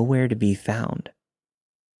 he's nowhere to be found.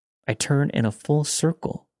 I turn in a full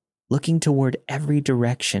circle, looking toward every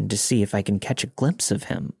direction to see if I can catch a glimpse of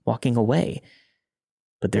him walking away.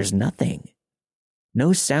 But there's nothing.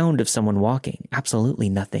 No sound of someone walking, absolutely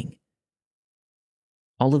nothing.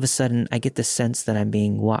 All of a sudden, I get the sense that I'm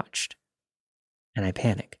being watched, and I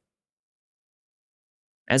panic.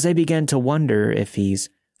 As I begin to wonder if he's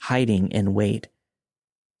hiding in wait,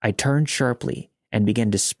 I turn sharply and begin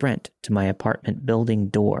to sprint to my apartment building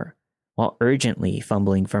door while urgently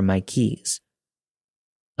fumbling for my keys.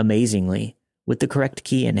 Amazingly, with the correct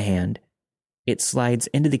key in hand, it slides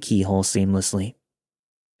into the keyhole seamlessly.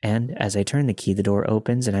 And as I turn the key, the door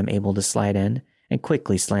opens and I'm able to slide in and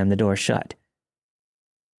quickly slam the door shut.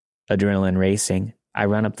 Adrenaline racing, I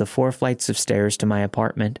run up the 4 flights of stairs to my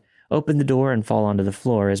apartment, open the door and fall onto the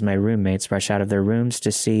floor as my roommates rush out of their rooms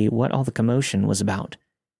to see what all the commotion was about.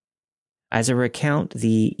 As I recount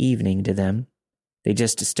the evening to them, they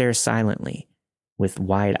just stare silently, with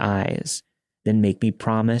wide eyes, then make me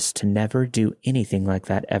promise to never do anything like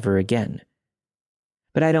that ever again.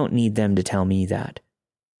 But I don't need them to tell me that.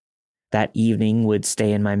 That evening would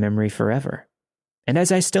stay in my memory forever. And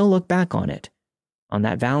as I still look back on it, on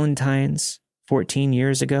that Valentine's 14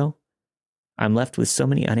 years ago, I'm left with so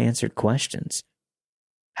many unanswered questions.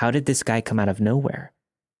 How did this guy come out of nowhere?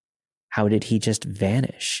 How did he just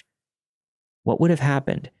vanish? What would have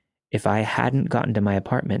happened if I hadn't gotten to my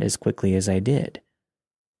apartment as quickly as I did?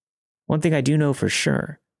 One thing I do know for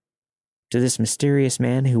sure, to this mysterious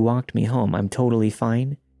man who walked me home, I'm totally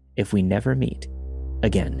fine if we never meet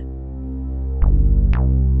again.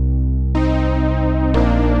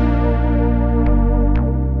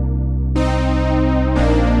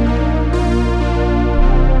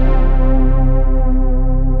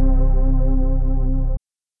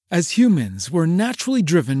 As humans, we're naturally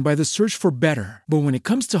driven by the search for better. But when it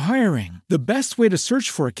comes to hiring, the best way to search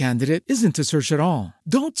for a candidate isn't to search at all.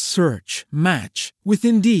 Don't search, match with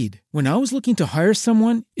Indeed. When I was looking to hire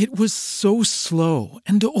someone, it was so slow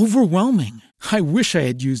and overwhelming. I wish I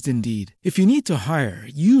had used Indeed. If you need to hire,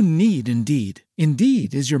 you need Indeed.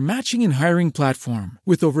 Indeed is your matching and hiring platform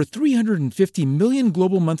with over 350 million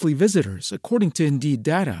global monthly visitors, according to Indeed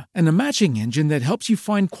data, and a matching engine that helps you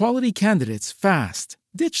find quality candidates fast.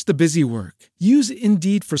 Ditch the busy work. Use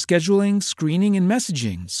Indeed for scheduling, screening, and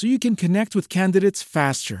messaging so you can connect with candidates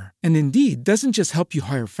faster. And Indeed doesn't just help you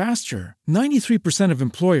hire faster. 93% of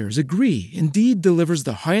employers agree Indeed delivers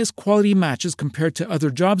the highest quality matches compared to other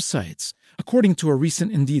job sites, according to a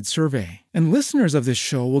recent Indeed survey. And listeners of this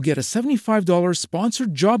show will get a $75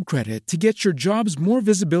 sponsored job credit to get your jobs more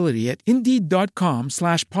visibility at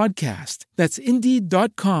Indeed.com/podcast. That's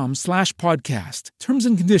Indeed.com/podcast. Terms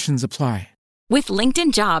and conditions apply. With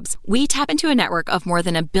LinkedIn Jobs, we tap into a network of more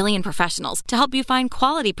than 1 billion professionals to help you find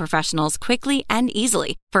quality professionals quickly and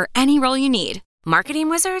easily for any role you need. Marketing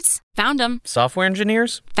wizards? Found them. Software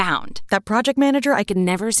engineers? Found. That project manager I could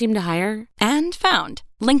never seem to hire? And found.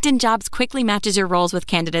 LinkedIn Jobs quickly matches your roles with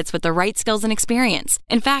candidates with the right skills and experience.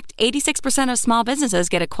 In fact, 86% of small businesses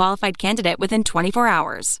get a qualified candidate within 24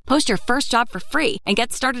 hours. Post your first job for free and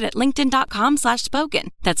get started at linkedin.com/spoken.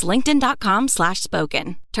 That's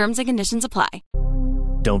linkedin.com/spoken. Terms and conditions apply.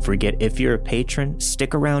 Don't forget, if you're a patron,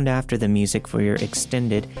 stick around after the music for your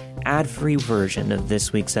extended, ad-free version of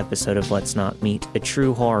this week's episode of Let's Not Meet, a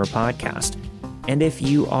true horror podcast. And if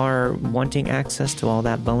you are wanting access to all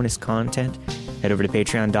that bonus content, head over to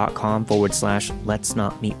patreon.com/Let's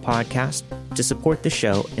Not Meet podcast to support the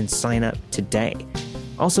show and sign up today.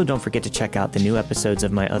 Also, don't forget to check out the new episodes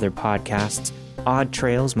of my other podcasts, Odd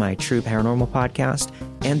Trails, my true paranormal podcast,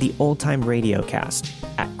 and the Old Time Radio Cast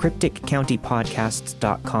at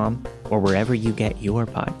crypticcountypodcasts.com or wherever you get your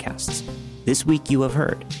podcasts. This week you have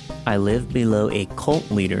heard, I live below a cult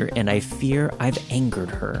leader and I fear I've angered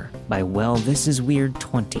her by Well, This Is Weird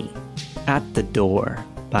 20. At the Door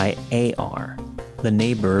by AR. The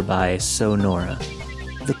Neighbor by Sonora.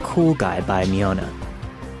 The Cool Guy by Miona.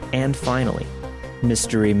 And finally,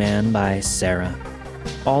 Mystery Man by Sarah.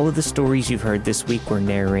 All of the stories you've heard this week were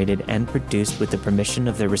narrated and produced with the permission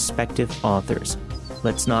of their respective authors.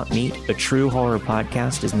 Let's Not Meet, a true horror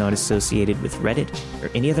podcast, is not associated with Reddit or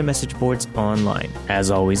any other message boards online. As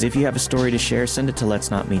always, if you have a story to share, send it to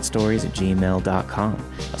letsnotmeetstories@gmail.com.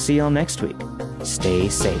 I'll see y'all next week. Stay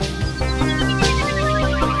safe.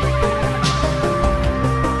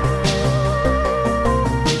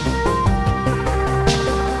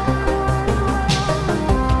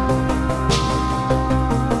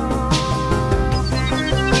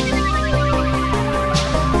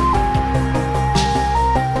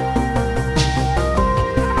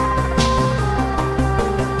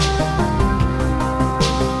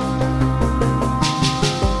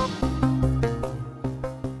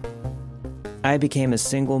 I became a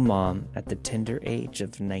single mom at the tender age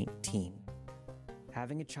of 19.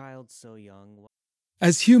 Having a child so young...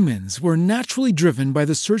 As humans, we're naturally driven by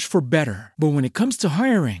the search for better. But when it comes to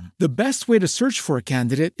hiring, the best way to search for a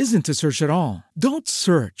candidate isn't to search at all. Don't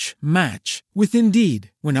search, match with Indeed.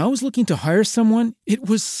 When I was looking to hire someone, it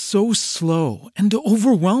was so slow and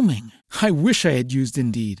overwhelming. I wish I had used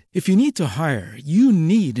Indeed. If you need to hire, you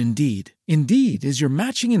need Indeed. Indeed is your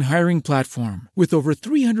matching and hiring platform with over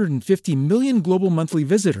 350 million global monthly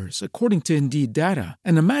visitors, according to Indeed data,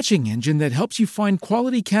 and a matching engine that helps you find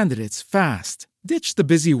quality candidates fast. Ditch the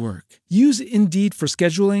busy work. Use Indeed for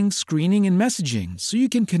scheduling, screening, and messaging so you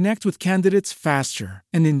can connect with candidates faster.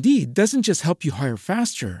 And Indeed doesn't just help you hire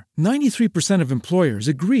faster. 93% of employers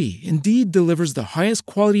agree Indeed delivers the highest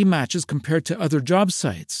quality matches compared to other job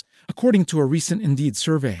sites, according to a recent Indeed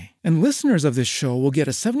survey. And listeners of this show will get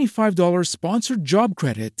a $75 sponsored job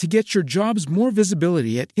credit to get your jobs more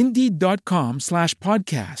visibility at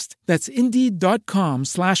Indeed.com/podcast. That's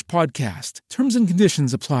Indeed.com/podcast. Terms and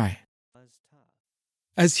conditions apply.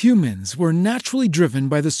 As humans, we're naturally driven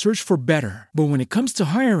by the search for better. But when it comes to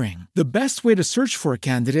hiring, the best way to search for a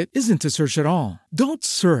candidate isn't to search at all. Don't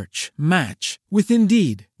search, match with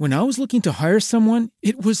Indeed. When I was looking to hire someone,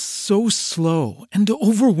 it was so slow and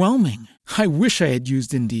overwhelming. I wish I had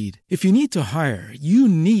used Indeed. If you need to hire, you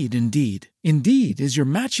need Indeed. Indeed is your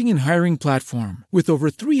matching and hiring platform with over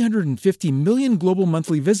 350 million global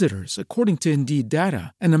monthly visitors, according to Indeed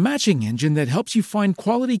data, and a matching engine that helps you find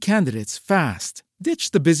quality candidates fast.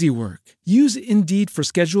 Ditch the busy work. Use Indeed for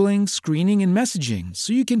scheduling, screening, and messaging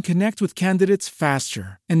so you can connect with candidates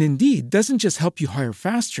faster. And Indeed doesn't just help you hire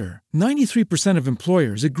faster. 93% of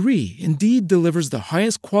employers agree Indeed delivers the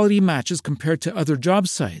highest quality matches compared to other job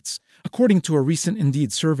sites, according to a recent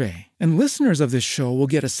Indeed survey. And listeners of this show will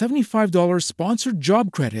get a $75 sponsored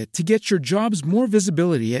job credit to get your jobs more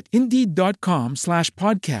visibility at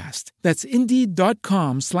Indeed.com/podcast. That's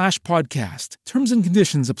Indeed.com/podcast. Terms and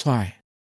conditions apply.